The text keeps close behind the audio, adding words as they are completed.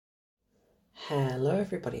Hello,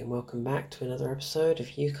 everybody, and welcome back to another episode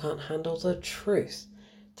of You Can't Handle the Truth.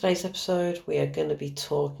 Today's episode, we are going to be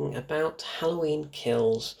talking about Halloween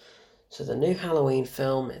Kills. So, the new Halloween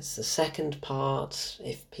film, it's the second part,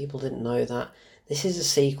 if people didn't know that. This is a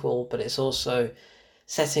sequel, but it's also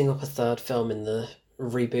setting up a third film in the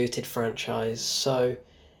rebooted franchise. So,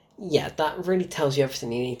 yeah, that really tells you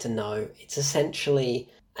everything you need to know. It's essentially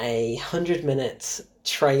a 100-minute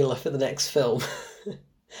trailer for the next film.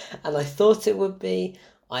 And I thought it would be,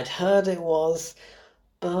 I'd heard it was,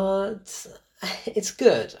 but it's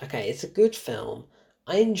good. Okay, it's a good film.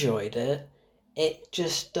 I enjoyed it. It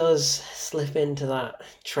just does slip into that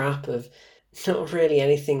trap of not really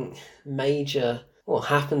anything major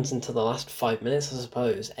happens until the last 5 minutes, I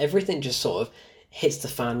suppose. Everything just sort of hits the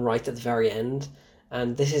fan right at the very end.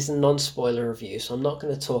 And this is a non-spoiler review, so I'm not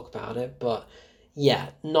going to talk about it, but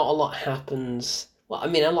yeah, not a lot happens. Well, I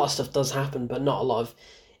mean, a lot of stuff does happen, but not a lot of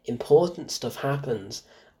important stuff happens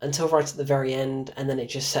until right at the very end, and then it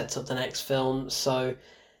just sets up the next film. So,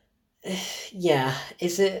 yeah,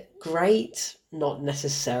 is it great? Not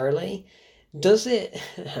necessarily. Does it?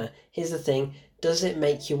 Here's the thing. Does it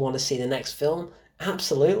make you want to see the next film?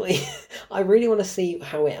 Absolutely. I really want to see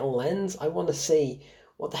how it all ends. I want to see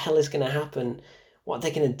what the hell is going to happen, what they're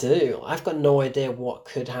going to do. I've got no idea what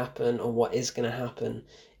could happen or what is going to happen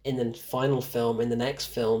in the final film, in the next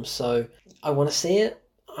film. So I want to see it.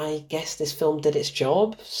 I guess this film did its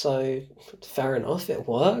job, so fair enough, it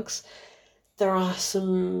works. There are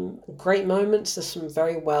some great moments, there's some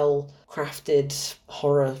very well crafted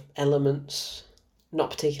horror elements.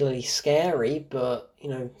 Not particularly scary, but,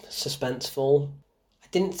 suspenseful. I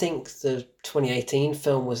didn't think the 2018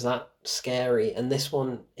 film was that scary, and this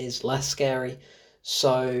one is less scary.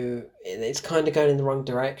 So it's kind of going in the wrong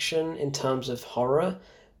direction in terms of horror,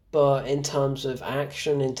 but in terms of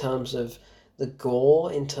action, in terms of the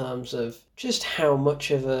gore, in terms of just how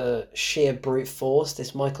much of a sheer brute force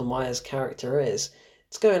this Michael Myers character is,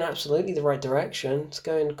 it's going absolutely the right direction. It's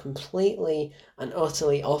going completely and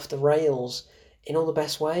utterly off the rails in all the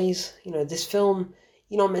best ways. This film,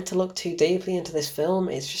 you're not meant to look too deeply into this film.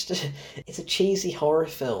 It's just it's a cheesy horror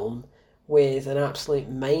film with an absolute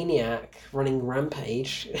maniac running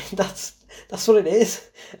rampage. That's what it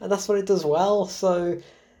is, and that's what it does well. So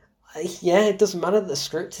yeah, it doesn't matter that the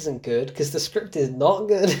script isn't good, because the script is not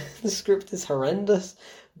good. The script is horrendous,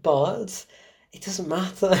 but it doesn't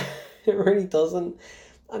matter. It really doesn't.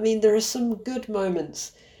 I mean, there are some good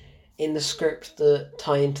moments in the script that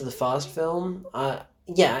tie into the first film.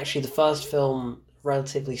 Yeah, actually, the first film,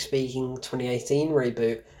 relatively speaking, 2018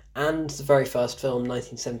 reboot, and the very first film,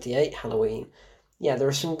 1978 Halloween. Yeah, there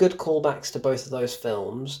are some good callbacks to both of those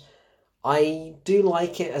films. I do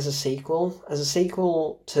like it as a sequel. As a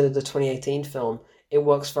sequel to the 2018 film, it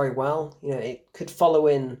works very well. It could follow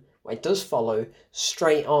it does follow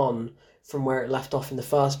straight on from where it left off in the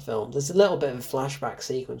first film. There's a little bit of a flashback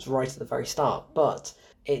sequence right at the very start, but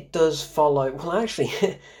it does follow. Well, actually,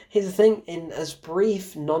 here's the thing, in as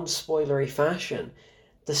brief, non-spoilery fashion,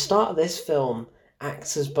 the start of this film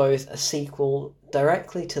acts as both a sequel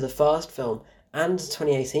directly to the first film and the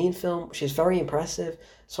 2018 film, which is very impressive.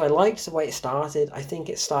 So I liked the way it started. I think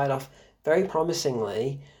it started off very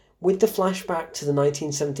promisingly. With the flashback to the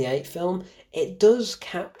 1978 film, it does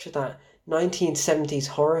capture that 1970s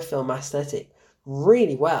horror film aesthetic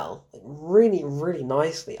really well. Really, really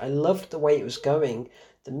nicely. I loved the way it was going.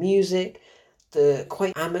 The music, the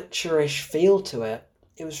quite amateurish feel to it.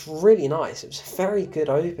 It was really nice. It was a very good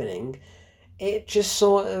opening. It just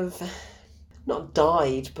sort of not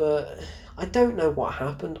died, but I don't know what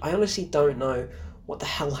happened. I honestly don't know what the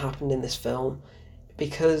hell happened in this film,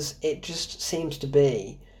 because it just seems to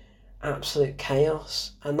be absolute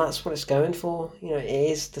chaos, and that's what it's going for. It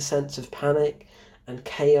is the sense of panic and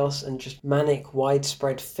chaos and just manic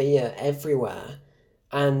widespread fear everywhere.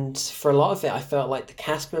 And for a lot of it, I felt like the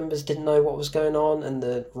cast members didn't know what was going on, and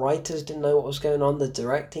the writers didn't know what was going on, the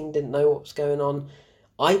directing didn't know what was going on.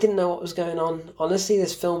 I didn't know what was going on. Honestly,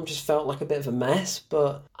 this film just felt like a bit of a mess,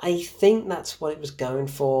 but I think that's what it was going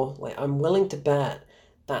for. Like, I'm willing to bet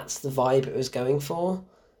that's the vibe it was going for.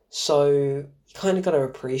 So, you kind of got to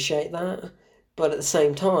appreciate that. But at the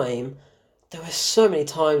same time, there were so many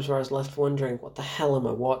times where I was left wondering, what the hell am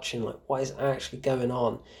I watching? Like, what is actually going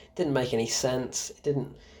on? It didn't make any sense. It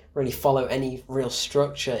didn't really follow any real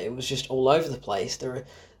structure. It was just all over the place. There were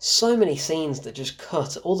so many scenes that just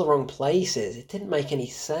cut all the wrong places. It didn't make any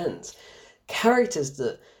sense. Characters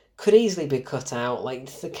that could easily be cut out,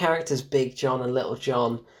 like the characters Big John and Little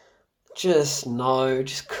John, just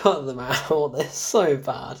cut them out. They're so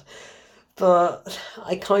bad. But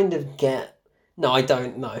I kind of get No, I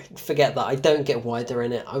don't. No, forget that. I don't get why they're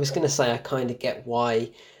in it. I was going to say I kind of get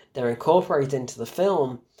why they're incorporated into the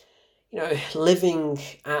film. Living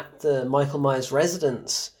at the Michael Myers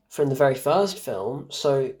residence from the very first film.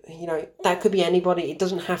 So, that could be anybody. It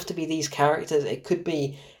doesn't have to be these characters. It could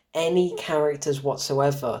be any characters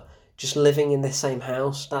whatsoever just living in the same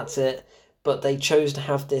house. That's it. But they chose to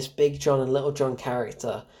have this Big John and Little John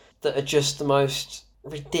character that are just the most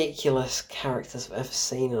ridiculous characters I've ever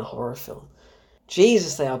seen in a horror film.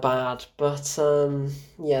 Jesus, they are bad. But,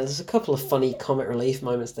 yeah, there's a couple of funny comic relief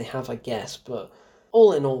moments they have, I guess. But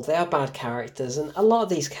all in all, they are bad characters. And a lot of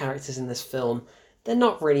these characters in this film, they're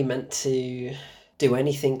not really meant to do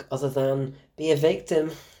anything other than be a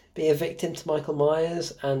victim. Be a victim to Michael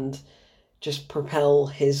Myers and just propel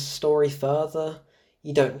his story further.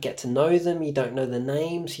 You don't get to know them, you don't know their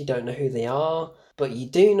names, you don't know who they are, but you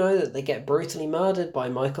do know that they get brutally murdered by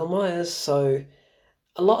Michael Myers, so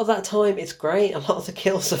a lot of that time it's great, a lot of the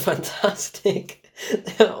kills are fantastic.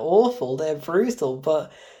 They're awful, they're brutal,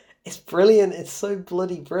 but it's brilliant, it's so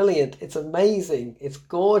bloody brilliant, it's amazing, it's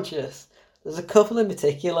gorgeous. There's a couple in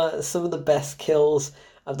particular, some of the best kills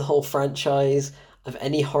of the whole franchise, of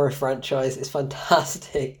any horror franchise. It's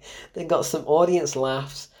fantastic. They got some audience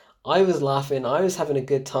laughs. I was laughing, I was having a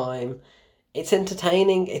good time. It's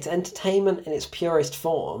entertaining, it's entertainment in its purest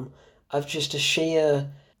form of just a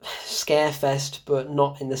sheer scare fest, but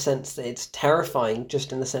not in the sense that it's terrifying,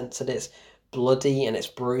 just in the sense that it's bloody and it's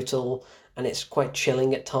brutal and it's quite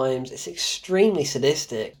chilling at times. It's extremely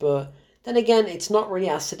sadistic, but then again, it's not really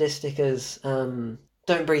as sadistic as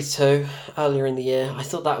Don't Breathe 2 earlier in the year. I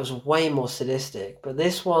thought that was way more sadistic, but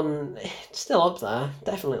this one, it's still up there,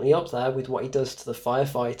 definitely up there with what he does to the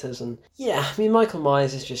firefighters. And yeah, I mean, Michael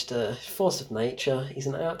Myers is just a force of nature. He's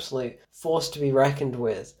an absolute force to be reckoned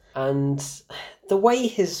with. And the way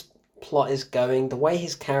his plot is going, the way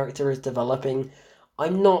his character is developing,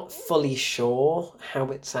 I'm not fully sure how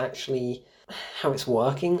it's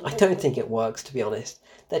working. I don't think it works, to be honest.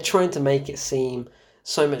 They're trying to make it seem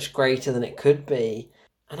so much greater than it could be.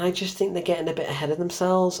 And I just think they're getting a bit ahead of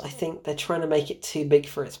themselves. I think they're trying to make it too big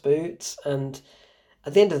for its boots. And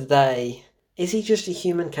at the end of the day, is he just a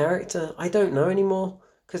human character? I don't know anymore.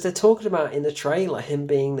 Because they're talking about in the trailer him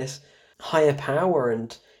being this higher power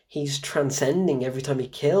and he's transcending every time he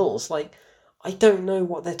kills. Like, I don't know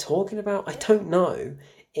what they're talking about. I don't know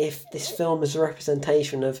if this film is a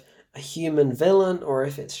representation of a human villain or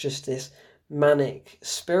if it's just this manic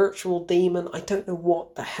spiritual demon. I don't know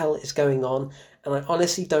what the hell is going on, and I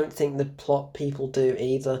honestly don't think the plot people do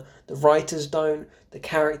either. The writers don't, the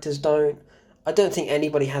characters don't. I don't think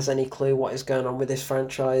anybody has any clue what is going on with this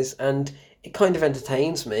franchise, and it kind of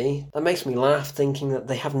entertains me. That makes me laugh thinking that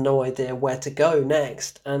they have no idea where to go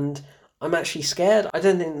next, and I'm actually scared. I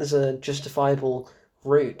don't think there's a justifiable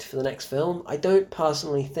route for the next film. I don't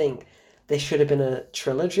personally think this should have been a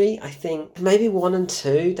trilogy. I think maybe 1 and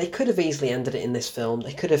 2, they could have easily ended it in this film.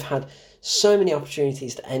 They could have had so many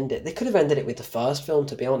opportunities to end it. They could have ended it with the first film,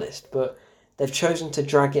 to be honest, but they've chosen to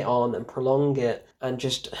drag it on and prolong it and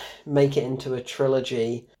just make it into a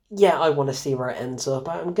trilogy. Yeah, I want to see where it ends up.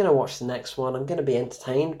 I'm going to watch the next one. I'm going to be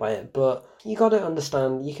entertained by it, but you got to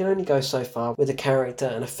understand, you can only go so far with a character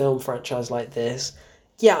and a film franchise like this.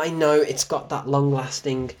 Yeah, I know it's got that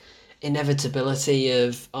long-lasting inevitability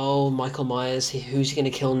of, oh, Michael Myers, who's he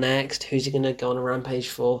going to kill next? Who's he going to go on a rampage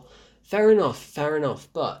for? Fair enough,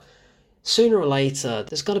 but sooner or later,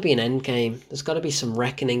 there's got to be an end game. There's got to be some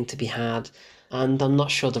reckoning to be had, and I'm not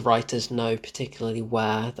sure the writers know particularly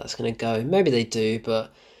where that's going to go. Maybe they do,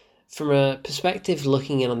 but from a perspective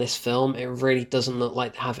looking in on this film, it really doesn't look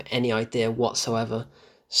like they have any idea whatsoever.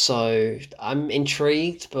 So I'm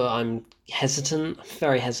intrigued, but I'm hesitant. I'm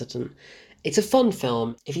very hesitant. It's a fun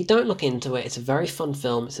film. If you don't look into it, it's a very fun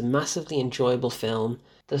film. It's a massively enjoyable film.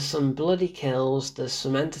 There's some bloody kills, there's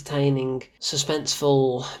some entertaining,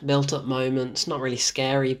 suspenseful, built-up moments. Not really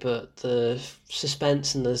scary, but the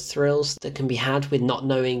suspense and the thrills that can be had with not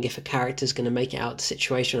knowing if a character's going to make it out of the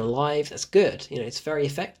situation alive, that's good. It's very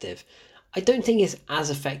effective. I don't think it's as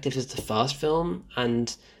effective as the first film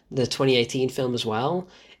and the 2018 film as well.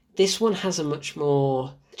 This one has a much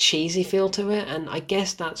more cheesy feel to it, and I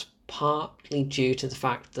guess that's partly due to the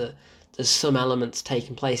fact that there's some elements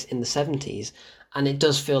taking place in the 70s, and it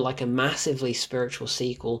does feel like a massively spiritual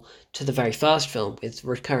sequel to the very first film, with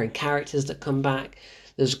recurring characters that come back.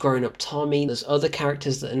 There's grown-up Tommy, there's other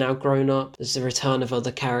characters that are now grown up, there's the return of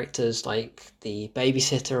other characters like the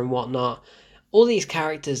babysitter and whatnot. All these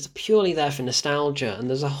characters are purely there for nostalgia, and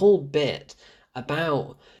there's a whole bit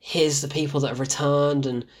about here's the people that have returned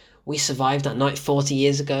and we survived that night 40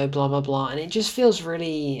 years ago, blah blah blah, and it just feels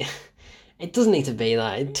really It doesn't need to be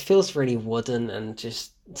that. It feels really wooden and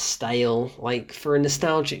just stale. Like, for a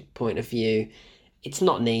nostalgic point of view, it's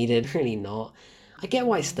not needed, really not. I get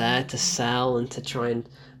why it's there to sell and to try and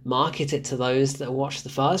market it to those that watch the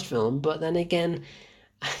first film, but then again,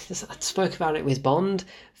 I spoke about it with Bond.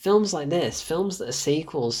 Films like this, films that are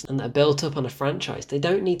sequels and that are built up on a franchise, they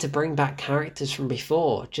don't need to bring back characters from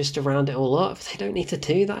before just to round it all up. They don't need to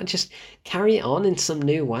do that. Just carry it on in some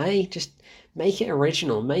new way. Just make it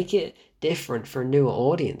original, make it different for a newer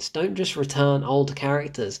audience. Don't just return older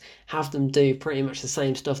characters, have them do pretty much the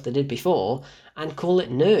same stuff they did before, and call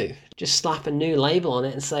it new. Just slap a new label on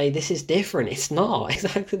it and say, this is different. It's not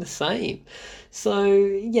exactly the same. So,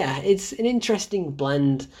 yeah, it's an interesting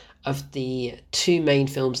blend of the two main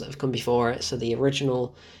films that have come before it. So, the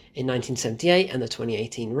original in 1978 and the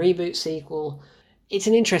 2018 reboot sequel. It's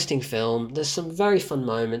an interesting film. There's some very fun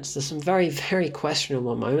moments. There's some very, very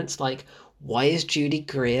questionable moments, like, why is Judy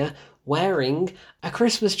Greer wearing a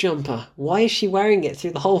Christmas jumper? Why is she wearing it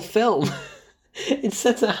through the whole film? It's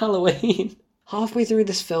set at Halloween. Halfway through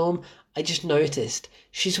this film, I just noticed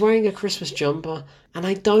she's wearing a Christmas jumper, and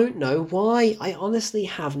I don't know why. I honestly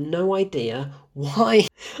have no idea why.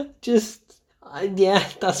 Yeah,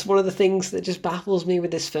 that's one of the things that just baffles me with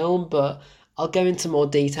this film, but I'll go into more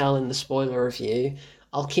detail in the spoiler review.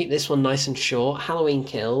 I'll keep this one nice and short. Halloween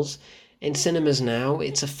Kills. In cinemas now,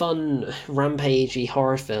 it's a fun, rampagey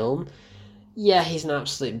horror film. Yeah, he's an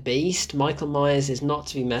absolute beast. Michael Myers is not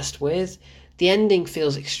to be messed with. The ending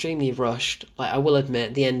feels extremely rushed. Like, I will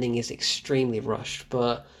admit, the ending is extremely rushed,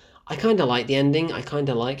 but I kind of like the ending. I kind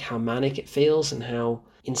of like how manic it feels and how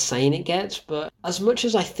insane it gets, but as much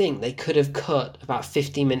as I think they could have cut about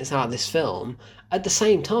 15 minutes out of this film, at the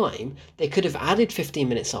same time, they could have added 15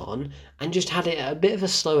 minutes on and just had it at a bit of a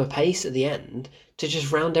slower pace at the end to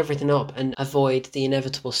just round everything up and avoid the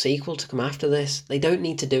inevitable sequel to come after this. They don't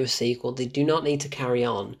need to do a sequel. They do not need to carry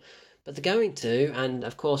on. But they're going to, and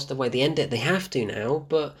of course the way they end it, they have to now.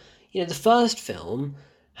 But, the first film,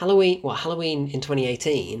 Halloween in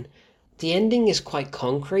 2018, the ending is quite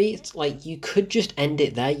concrete. Like, you could just end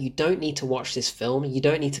it there. You don't need to watch this film. You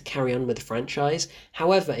don't need to carry on with the franchise.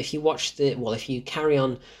 However, if you carry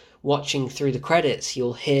on watching through the credits,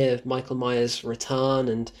 you'll hear Michael Myers return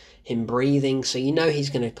and him breathing, so you know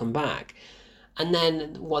he's going to come back. And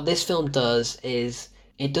then what this film does is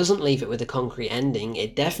it doesn't leave it with a concrete ending.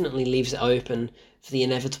 It definitely leaves it open for the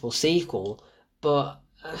inevitable sequel, but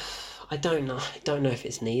I don't know. I don't know if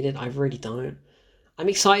it's needed. I really don't. I'm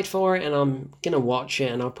excited for it, and I'm gonna watch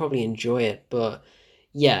it, and I'll probably enjoy it. But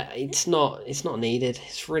yeah, it's not needed.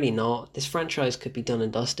 It's really not. This franchise could be done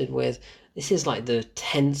and dusted with. This is like the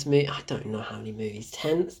 10th movie. I don't know how many movies.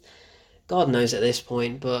 10th? God knows at this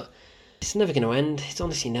point, but it's never going to end. It's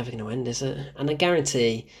honestly never going to end, is it? And I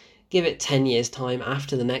guarantee, give it 10 years' time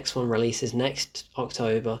after the next one releases next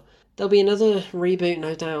October, there'll be another reboot,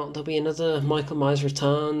 no doubt. There'll be another Michael Myers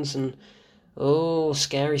Returns, and oh,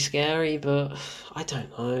 scary, scary, but I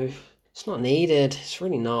don't know. It's not needed. It's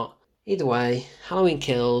really not. Either way, Halloween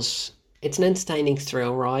Kills. It's an entertaining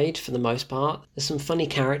thrill ride for the most part. There's some funny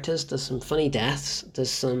characters, there's some funny deaths,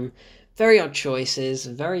 there's some very odd choices,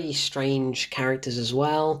 very strange characters as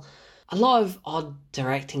well. A lot of odd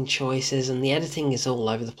directing choices, and the editing is all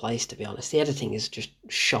over the place, to be honest. The editing is just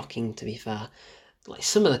shocking, to be fair. Like,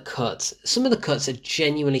 some of the cuts are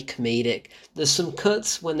genuinely comedic. There's some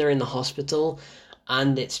cuts when they're in the hospital,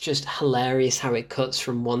 and it's just hilarious how it cuts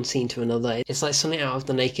from one scene to another. It's like something out of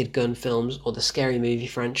the Naked Gun films or the Scary Movie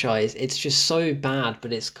franchise. It's just so bad,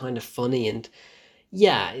 but it's kind of funny, and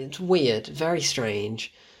yeah, it's weird, very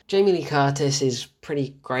strange. Jamie Lee Curtis is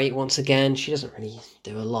pretty great once again. She doesn't really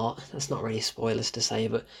do a lot. That's not really spoilers to say,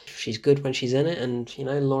 but she's good when she's in it. And,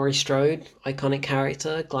 Laurie Strode, iconic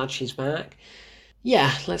character, glad she's back.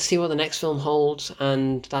 Yeah, let's see what the next film holds,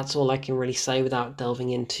 and that's all I can really say without delving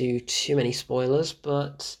into too many spoilers.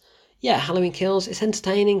 But yeah, Halloween Kills, it's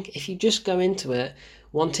entertaining. If you just go into it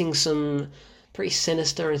wanting some pretty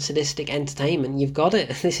sinister and sadistic entertainment, you've got it.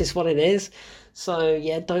 This is what it is. So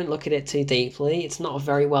yeah, don't look at it too deeply. It's not a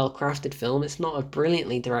very well crafted film. It's not a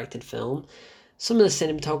brilliantly directed film. Some of the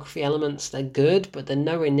cinematography elements, they're good, but they're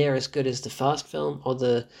nowhere near as good as the first film,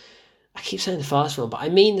 I keep saying the first film, but I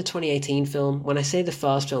mean the 2018 film. When I say the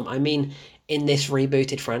first film, I mean in this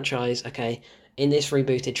rebooted franchise, okay? In this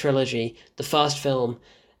rebooted trilogy, the first film,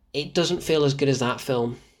 it doesn't feel as good as that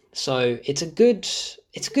film. So it's a good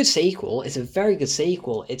sequel. It's a very good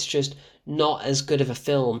sequel. It's just not as good of a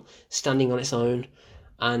film standing on its own.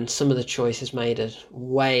 And some of the choices made are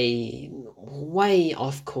way, way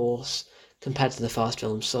off course compared to the first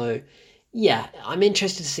film. So yeah, I'm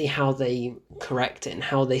interested to see how they correct it and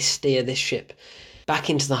how they steer this ship back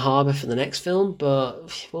into the harbour for the next film,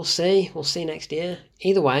 but we'll see. We'll see next year.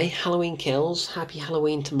 Either way, Halloween Kills. Happy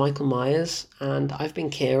Halloween to Michael Myers. And I've been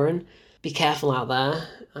Kieran. Be careful out there,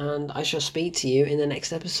 and I shall speak to you in the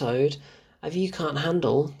next episode of You Can't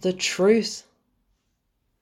Handle the Truth.